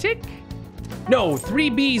Atlantic? No, 3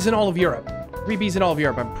 Bs in all of Europe. 3 Bs in all of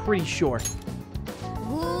Europe, I'm pretty sure.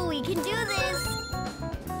 Ooh, we can do this!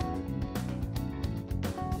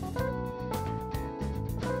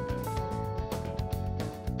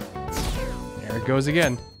 There it goes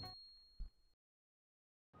again.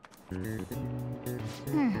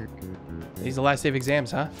 Today's the last day of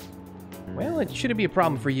exams, huh? Well, it shouldn't be a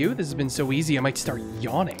problem for you. This has been so easy, I might start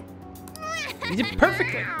yawning. You did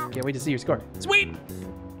perfectly. Can't wait to see your score. Sweet!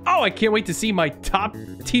 Oh, I can't wait to see my top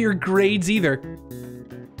tier grades either.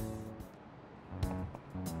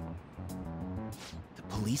 The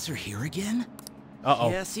police are here again?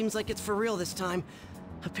 Uh-oh. Yeah, seems like it's for real this time.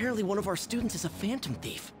 Apparently one of our students is a Phantom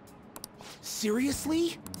Thief.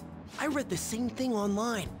 Seriously? I read the same thing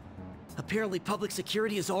online. Apparently public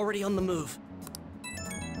security is already on the move.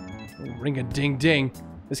 Ring-a-ding-ding.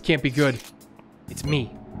 This can't be good. It's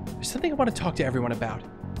me. There's something I want to talk to everyone about.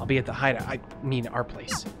 I'll be at the hideout. I mean, our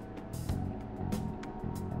place.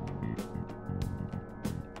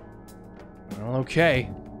 Well, okay.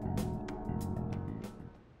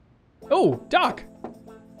 Oh, Doc!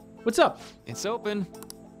 What's up? It's open.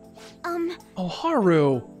 Oh,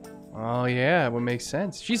 Haru! Oh yeah, it would make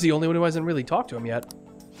sense. She's the only one who hasn't really talked to him yet.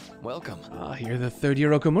 Welcome. You're the third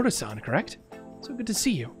year Okamura-san, correct? So good to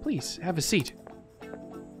see you. Please, have a seat.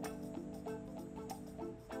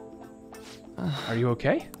 Are you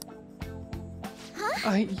okay? Huh?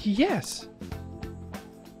 Yes.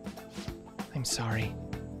 I'm sorry.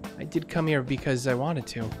 I did come here because I wanted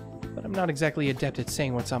to, but I'm not exactly adept at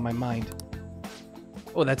saying what's on my mind.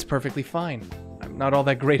 Oh, that's perfectly fine. I'm not all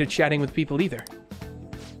that great at chatting with people either.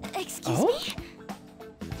 Excuse me?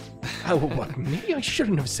 Oh, well, maybe I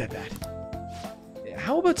shouldn't have said that.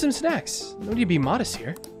 How about some snacks? No need to be modest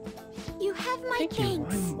here. You have my Thank you.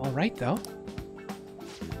 thanks. I'm all right, though.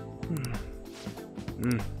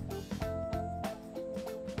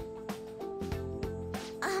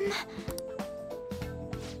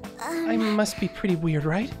 I must be pretty weird,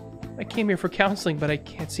 right? I came here for counseling, but I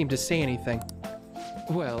can't seem to say anything.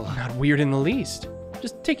 Well, Not weird in the least.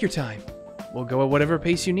 Just take your time. We'll go at whatever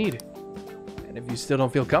pace you need. And if you still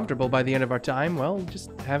don't feel comfortable by the end of our time, well,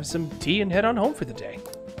 just have some tea and head on home for the day.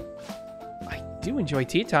 I do enjoy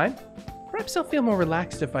tea time. Perhaps I'll feel more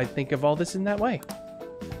relaxed if I think of all this in that way.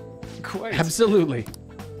 quite. Absolutely.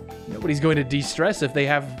 Nobody's going to de-stress if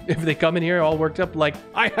they come in here all worked up like,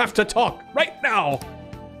 I have to talk right now.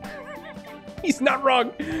 He's not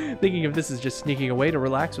wrong. Thinking of this as just sneaking away to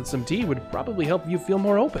relax with some tea would probably help you feel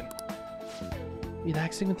more open.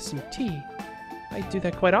 Relaxing with some tea? I do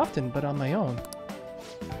that quite often, but on my own.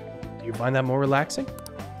 Do you find that more relaxing?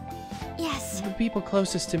 Yes. The people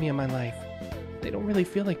closest to me in my life, they don't really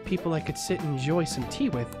feel like people I could sit and enjoy some tea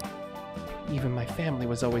with. Even my family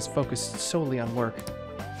was always focused solely on work.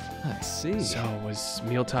 I see. So, was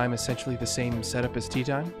mealtime essentially the same setup as tea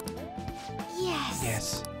time? Yes.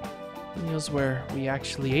 Yes. Meals where we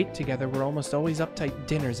actually ate together were almost always uptight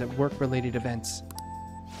dinners at work-related events.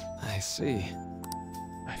 I see.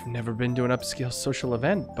 I've never been to an upscale social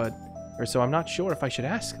event, so I'm not sure if I should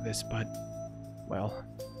ask this, but, well,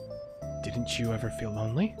 didn't you ever feel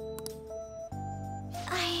lonely?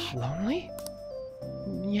 Lonely?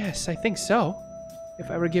 Yes, I think so.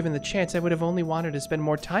 If I were given the chance, I would have only wanted to spend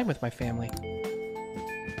more time with my family.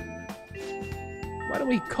 Why don't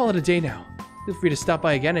we call it a day now? Feel free to stop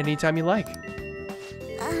by again anytime you like.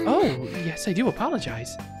 Oh, yes, I do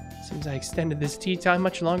apologize. Seems I extended this tea time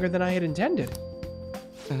much longer than I had intended.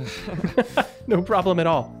 No problem at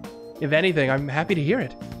all. If anything, I'm happy to hear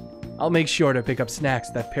it. I'll make sure to pick up snacks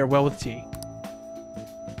that pair well with tea.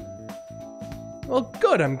 Well,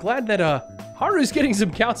 good. I'm glad that Haru's getting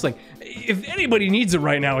some counseling. If anybody needs it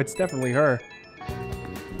right now, it's definitely her.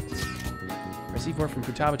 Received word from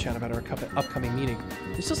Futaba-chan about our upcoming meeting.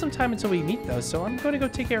 There's still some time until we meet, though, so I'm going to go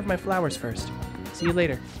take care of my flowers first. See you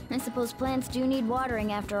later. I suppose plants do need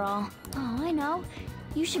watering after all. Oh, I know.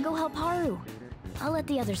 You should go help Haru. I'll let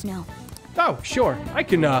the others know. Oh, sure. I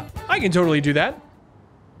can totally do that.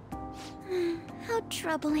 How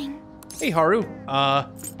troubling. Hey, Haru. You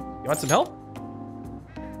want some help?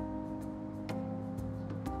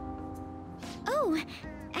 Oh,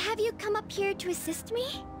 have you come up here to assist me?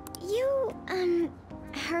 You,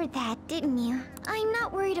 heard that, didn't you? I'm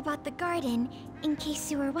not worried about the garden, in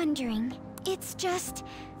case you were wondering. It's just,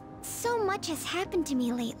 so much has happened to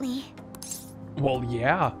me lately. Well,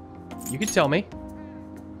 yeah. You can tell me.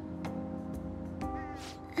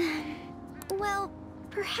 Well,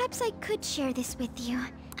 perhaps I could share this with you.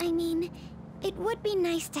 I mean, it would be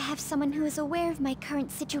nice to have someone who is aware of my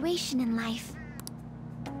current situation in life.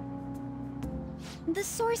 The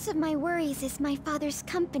source of my worries is my father's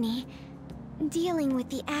company. Dealing with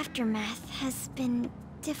the aftermath has been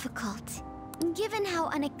difficult. Given how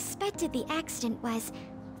unexpected the accident was,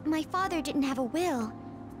 my father didn't have a will.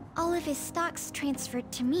 All of his stocks transferred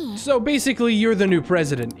to me. So basically, you're the new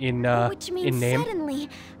president in Which means name. suddenly,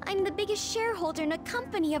 I'm the biggest shareholder in a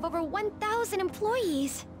company of over 1,000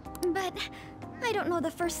 employees. But I don't know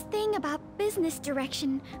the first thing about business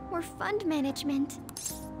direction or fund management.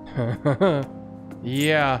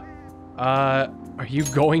 Yeah. Are you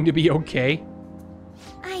going to be okay?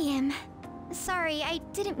 I am. Sorry, I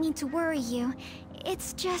didn't mean to worry you.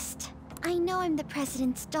 It's just, I know I'm the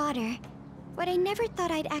president's daughter, but I never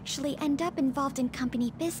thought I'd actually end up involved in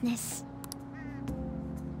company business.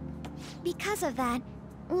 Because of that,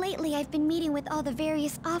 lately I've been meeting with all the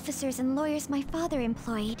various officers and lawyers my father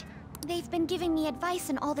employed. They've been giving me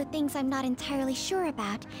advice on all the things I'm not entirely sure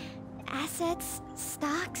about. Assets,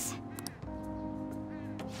 stocks.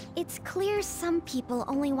 It's clear some people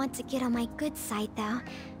only want to get on my good side, though.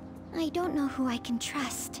 I don't know who I can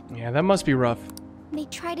trust. Yeah, that must be rough. They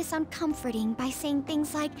try to sound comforting by saying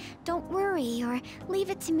things like, don't worry, or leave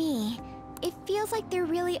it to me. It feels like they're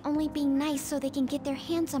really only being nice so they can get their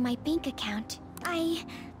hands on my bank account.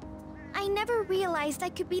 I never realized I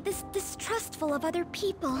could be this distrustful of other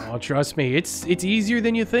people. Oh, trust me, it's easier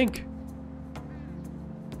than you think.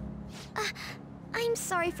 I'm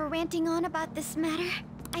sorry for ranting on about this matter.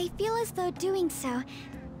 I feel as though doing so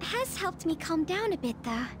has helped me calm down a bit,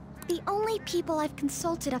 though. The only people I've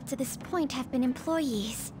consulted up to this point have been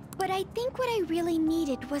employees. But I think what I really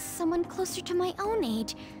needed was someone closer to my own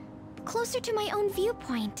age, closer to my own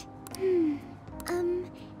viewpoint.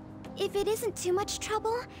 If it isn't too much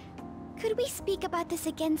trouble, could we speak about this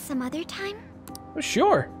again some other time? Well,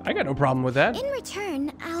 sure, I got no problem with that. In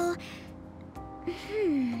return, I'll...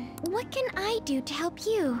 What can I do to help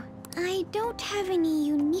you? I don't have any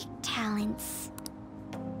unique talents.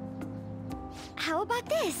 How about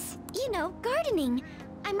this? You know, gardening.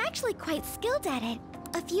 I'm actually quite skilled at it.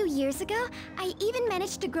 A few years ago, I even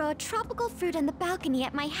managed to grow a tropical fruit on the balcony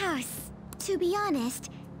at my house. To be honest,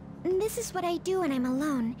 this is what I do when I'm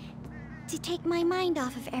alone, to take my mind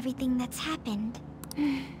off of everything that's happened.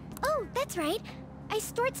 Oh, that's right. I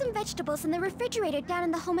stored some vegetables in the refrigerator down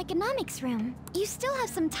in the home economics room. You still have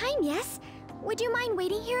some time, yes? Would you mind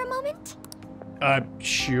waiting here a moment?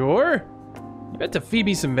 Sure. You bet to feed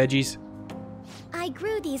me some veggies. I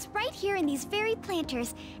grew these right here in these very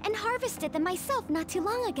planters and harvested them myself not too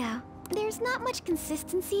long ago. There's not much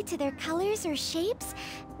consistency to their colors or shapes,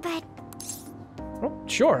 but... Oh,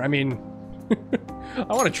 sure, I mean...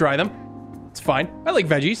 I want to try them. It's fine. I like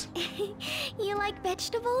veggies. You like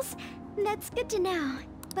vegetables? That's good to know.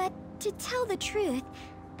 But to tell the truth,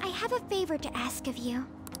 I have a favor to ask of you.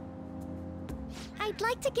 I'd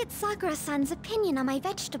like to get Sakura-san's opinion on my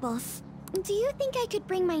vegetables. Do you think I could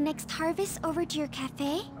bring my next harvest over to your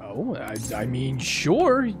cafe? Oh, I mean,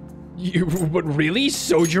 sure. But really?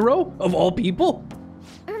 Sojiro? Of all people?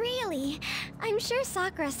 Really? I'm sure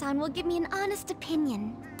Sakura-san will give me an honest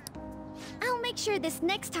opinion. I'll make sure this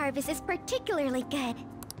next harvest is particularly good.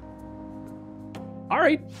 All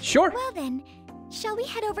right, sure. Well then, shall we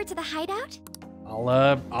head over to the hideout?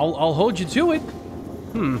 I'll hold you to it.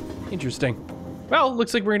 Interesting. Well,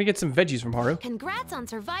 looks like we're gonna get some veggies from Haru. Congrats on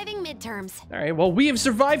surviving midterms. All right, well, we have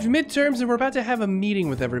survived midterms and we're about to have a meeting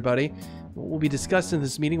with everybody. What will be discussed in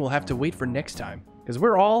this meeting we'll have to wait for next time, because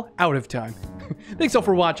we're all out of time. Thanks all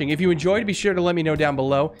for watching. If you enjoyed, be sure to let me know down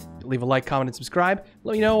below. Leave a like, comment, and subscribe.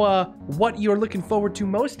 Let me know what you're looking forward to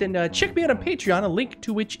most, and check me out on Patreon, a link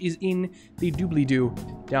to which is in the doobly-doo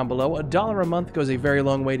down below. $1 a month goes a very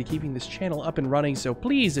long way to keeping this channel up and running, so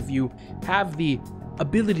please, if you have the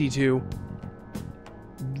ability to,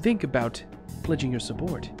 think about pledging your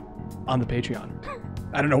support on the Patreon.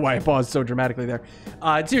 I don't know why I paused so dramatically there.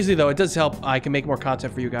 Seriously though, it does help. I can make more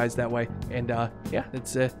content for you guys that way, and yeah,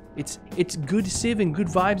 it's good Civ and good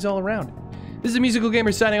vibes all around. This is a Musical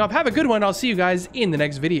Gamer signing off. Have a good one. I'll see you guys in the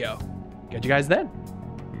next video. Catch you guys then.